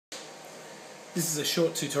This is a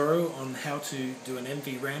short tutorial on how to do an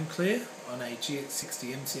NVRAM clear on a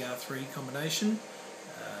GX60 MCR3 combination.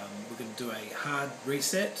 We're going to do a hard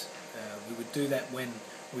reset. We would do that when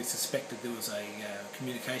we suspected there was a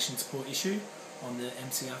communications port issue on the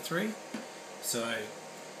MCR3. So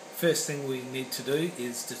first thing we need to do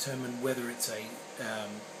is determine whether it's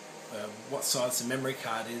what size the memory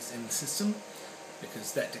card is in the system,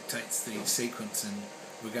 because that dictates the sequence, and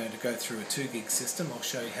we're going to go through a 2 gig system. I'll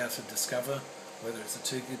show you how to discover whether it's a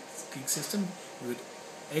 2 gig system. We would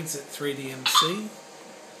exit 3DMC,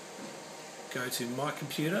 go to My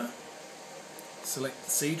Computer, select the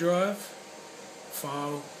C drive,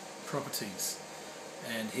 File, Properties,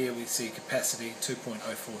 and here we see capacity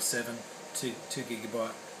 2.047, 2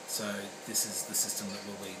 gigabyte. So this is the system that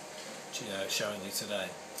we'll be showing you today.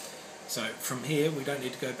 So from here we don't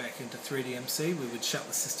need to go back into 3DMC. We would shut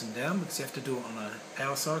the system down because you have to do it on a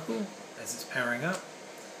power cycle as it's powering up.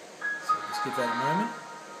 So just give that a moment.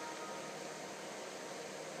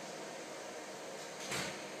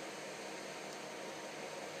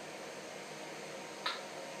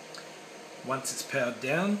 Once it's powered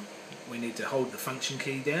down, we need to hold the function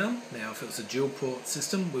key down. Now if it was a dual port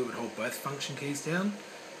system, we would hold both function keys down.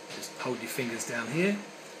 Just hold your fingers down here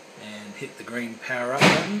and hit the green power up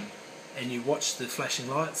button, and you watch the flashing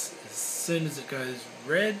lights. As soon as it goes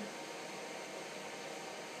red,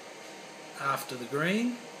 after the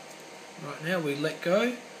green, right now we let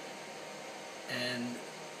go, and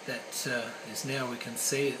that is now we can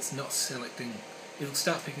see it's not selecting. It'll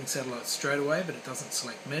start picking satellites straight away, but it doesn't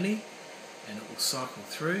select many, and it will cycle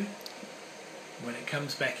through. When it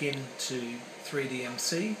comes back into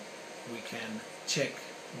 3DMC, we can check.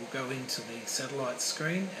 We'll go into the satellite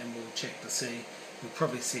screen and we'll check to see. We'll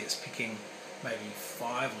probably see it's picking maybe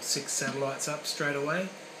 5 or 6 satellites up straight away,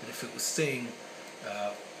 but if it was seeing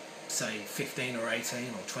say 15 or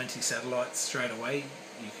 18 or 20 satellites straight away,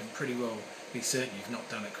 you can pretty well be certain you've not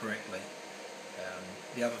done it correctly.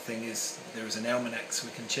 The other thing is there is an almanac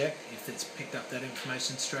we can check. If it's picked up that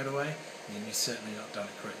information straight away, then you've certainly not done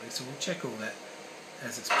it correctly. So we'll check all that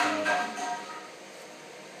as it's powered up.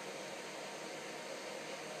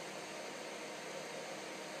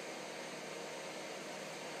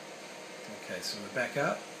 Okay, so we're back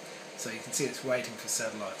up. So you can see it's waiting for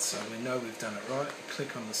satellites, so we know we've done it right. We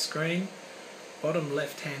click on the screen, bottom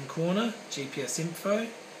left hand corner, GPS info, and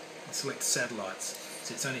select satellites.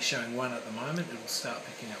 So it's only showing one at the moment. It will start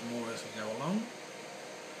picking up more as we go along.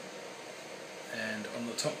 And on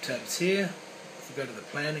the top tabs here, if we go to the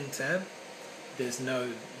planning tab, there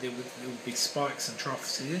will be spikes and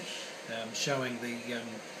troughs here, showing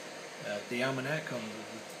the almanac on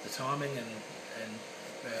the timing and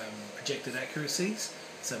projected accuracies.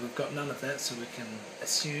 So we've got none of that, so we can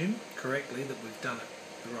assume correctly that we've done it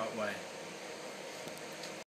the right way.